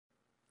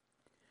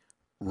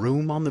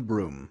Room on the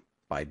Broom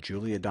by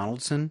Julia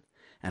Donaldson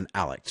and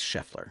Alex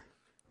Scheffler.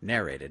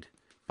 Narrated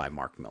by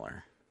Mark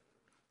Miller.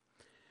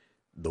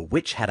 The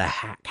witch had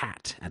a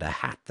cat, and a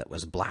hat that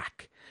was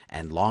black,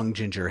 and long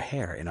ginger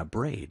hair in a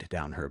braid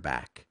down her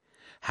back.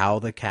 How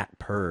the cat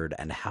purred,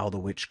 and how the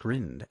witch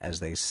grinned, as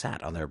they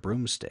sat on their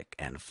broomstick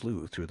and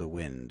flew through the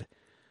wind.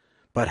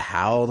 But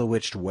how the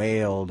witch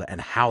wailed,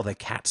 and how the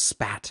cat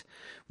spat,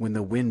 when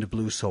the wind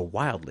blew so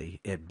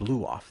wildly it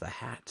blew off the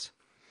hat.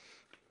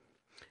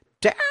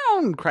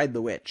 "Down!" cried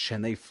the witch,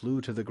 and they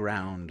flew to the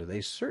ground.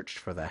 They searched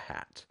for the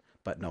hat,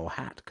 but no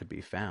hat could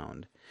be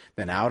found.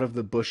 Then out of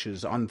the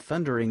bushes, on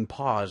thundering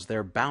paws,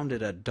 there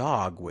bounded a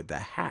dog with the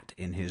hat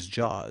in his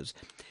jaws.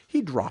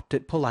 He dropped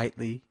it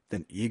politely,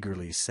 then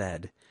eagerly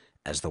said,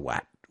 as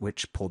the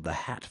witch pulled the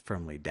hat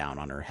firmly down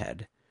on her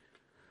head,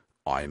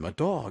 "I'm a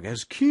dog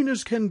as keen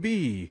as can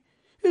be.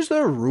 Is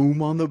there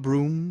room on the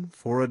broom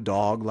for a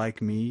dog like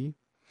me?"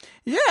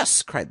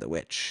 "Yes," cried the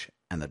witch,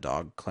 and the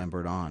dog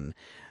clambered on.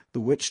 The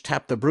witch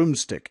tapped the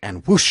broomstick,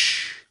 and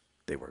whoosh!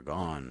 They were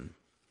gone.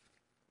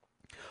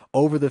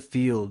 Over the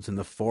fields and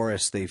the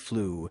forest they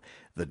flew.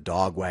 The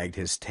dog wagged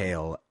his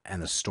tail,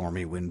 and the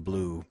stormy wind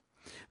blew.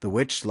 The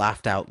witch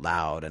laughed out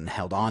loud and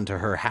held on to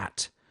her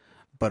hat,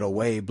 but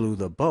away blew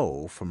the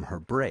bow from her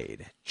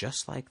braid,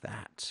 just like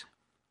that.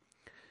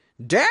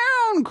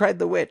 "Down!" cried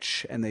the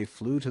witch, and they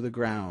flew to the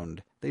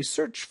ground. They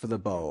searched for the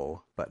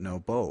bow, but no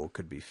bow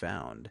could be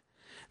found.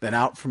 Then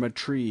out from a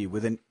tree,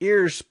 with an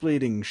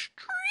ear-splitting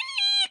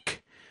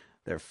shriek,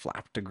 there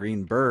flapped a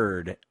green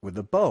bird with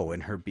a bow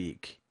in her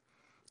beak.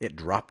 It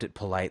dropped it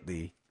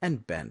politely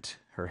and bent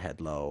her head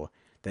low,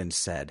 then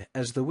said,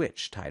 as the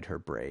witch tied her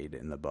braid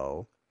in the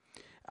bow,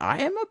 "I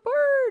am a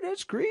bird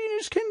as green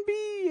as can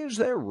be. Is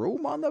there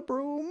room on the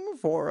broom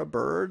for a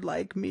bird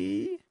like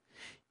me?"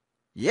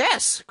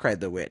 "Yes," cried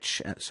the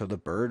witch, and so the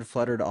bird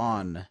fluttered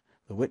on.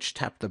 The witch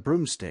tapped the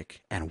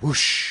broomstick, and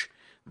whoosh!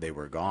 They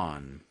were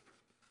gone.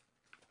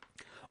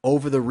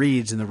 Over the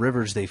reeds and the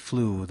rivers they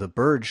flew. The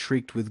bird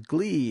shrieked with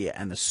glee,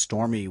 and the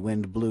stormy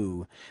wind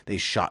blew. They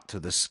shot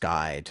through the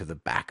sky to the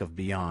back of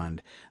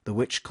beyond. The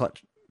witch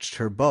clutched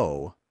her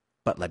bow,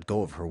 but let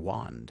go of her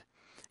wand.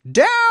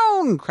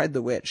 "Down!" cried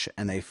the witch,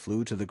 and they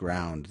flew to the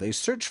ground. They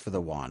searched for the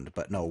wand,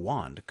 but no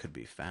wand could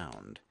be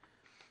found.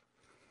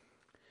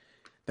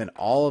 Then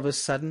all of a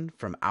sudden,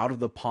 from out of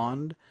the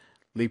pond,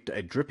 leaped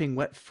a dripping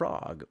wet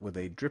frog with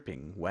a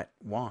dripping wet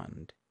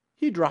wand.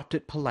 He dropped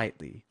it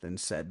politely, then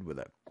said with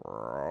a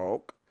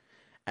croak,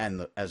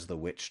 and as the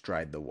witch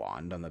dried the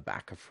wand on the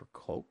back of her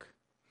cloak,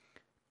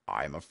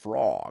 "I'm a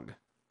frog,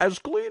 as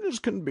clean as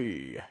can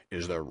be.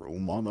 Is there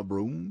room on the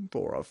broom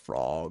for a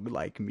frog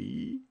like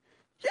me?"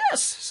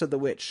 "Yes," said the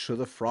witch, so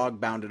the frog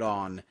bounded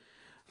on.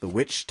 The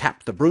witch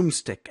tapped the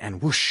broomstick,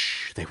 and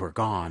whoosh! They were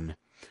gone.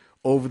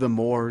 Over the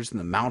moors and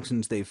the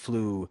mountains they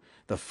flew.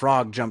 The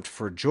frog jumped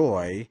for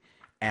joy,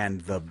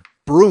 and the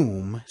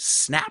broom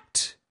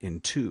snapped in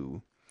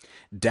two.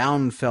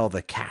 Down fell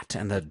the cat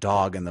and the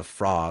dog and the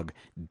frog.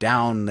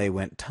 Down they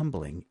went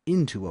tumbling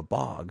into a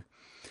bog.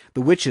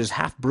 The witch's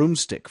half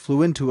broomstick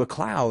flew into a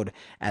cloud,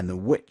 and the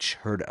witch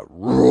heard a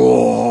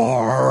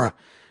roar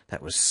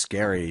that was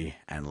scary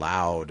and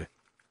loud.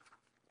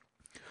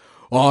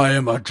 "I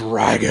am a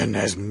dragon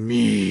as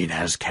mean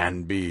as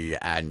can be,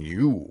 and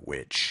you,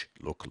 witch,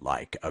 look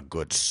like a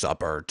good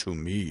supper to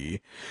me."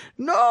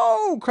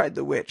 "No!" cried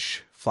the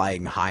witch,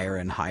 flying higher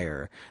and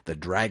higher. The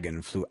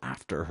dragon flew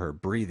after her,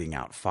 breathing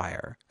out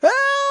fire.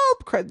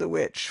 "Help!" cried the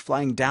witch,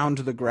 flying down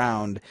to the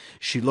ground.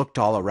 She looked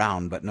all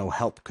around, but no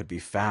help could be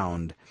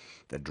found.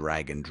 The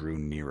dragon drew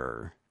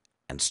nearer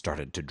and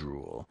started to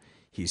drool.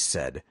 He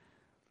said,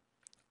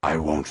 "I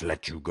won't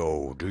let you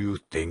go. Do you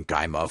think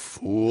I'm a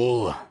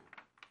fool?"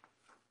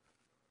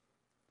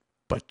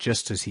 But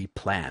just as he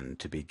planned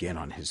to begin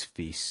on his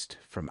feast,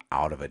 from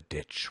out of a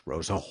ditch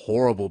rose a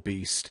horrible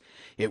beast.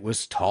 It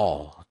was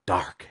tall,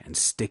 dark, and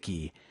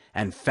sticky,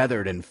 and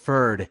feathered and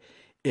furred.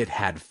 It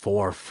had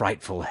 4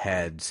 frightful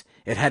heads.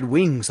 It had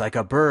wings like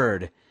a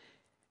bird.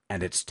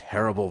 And its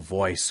terrible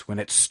voice, when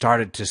it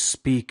started to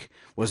speak,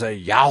 was a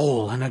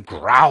yowl and a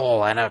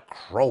growl and a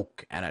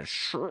croak and a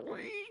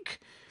shriek.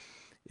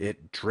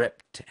 It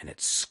dripped and it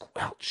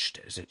squelched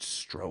as it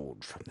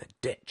strode from the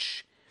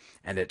ditch.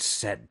 And it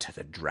said to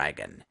the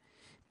dragon,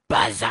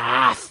 "Buzz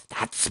off,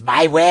 that's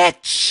my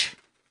witch."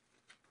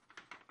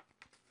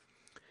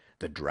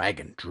 The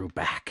dragon drew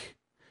back,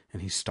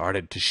 and he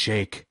started to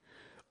shake.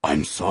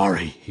 "I'm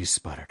sorry," he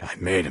sputtered. "I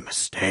made a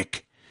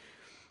mistake.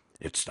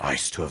 It's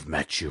nice to have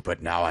met you,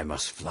 but now I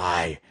must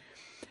fly."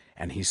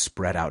 And he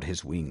spread out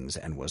his wings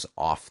and was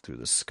off through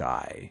the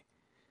sky.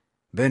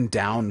 Then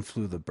down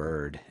flew the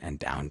bird, and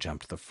down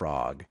jumped the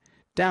frog.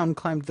 Down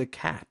climbed the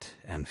cat,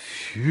 and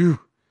phew!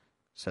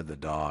 said the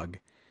dog.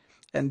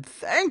 "And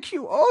thank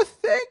you, oh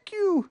thank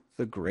you,"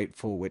 the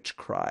grateful witch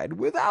cried.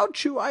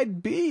 "Without you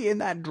I'd be in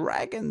that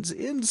dragon's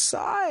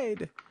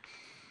inside."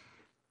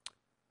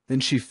 Then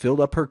she filled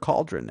up her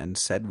cauldron and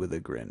said with a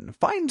grin,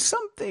 "Find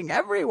something,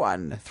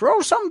 everyone,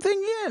 throw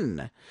something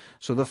in."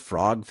 So the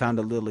frog found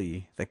a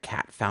lily, the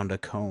cat found a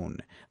cone,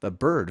 the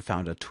bird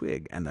found a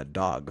twig, and the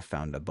dog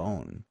found a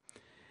bone.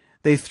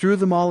 They threw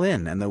them all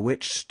in, and the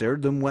witch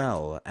stirred them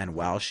well, and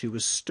while she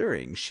was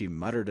stirring she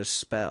muttered a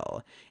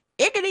spell.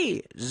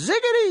 "Iggity,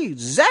 ziggity,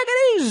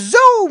 zaggity,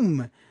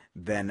 zoom!"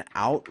 Then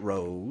out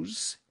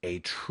rose a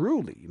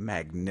truly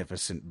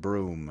magnificent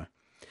broom,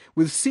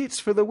 with seats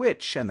for the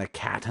witch and the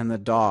cat and the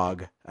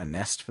dog, a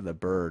nest for the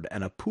bird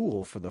and a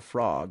pool for the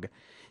frog.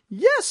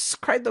 "Yes!"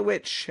 cried the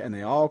witch, and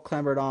they all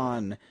clambered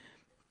on.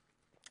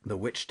 The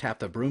witch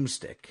tapped the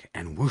broomstick,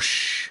 and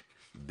whoosh,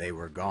 they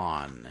were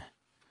gone.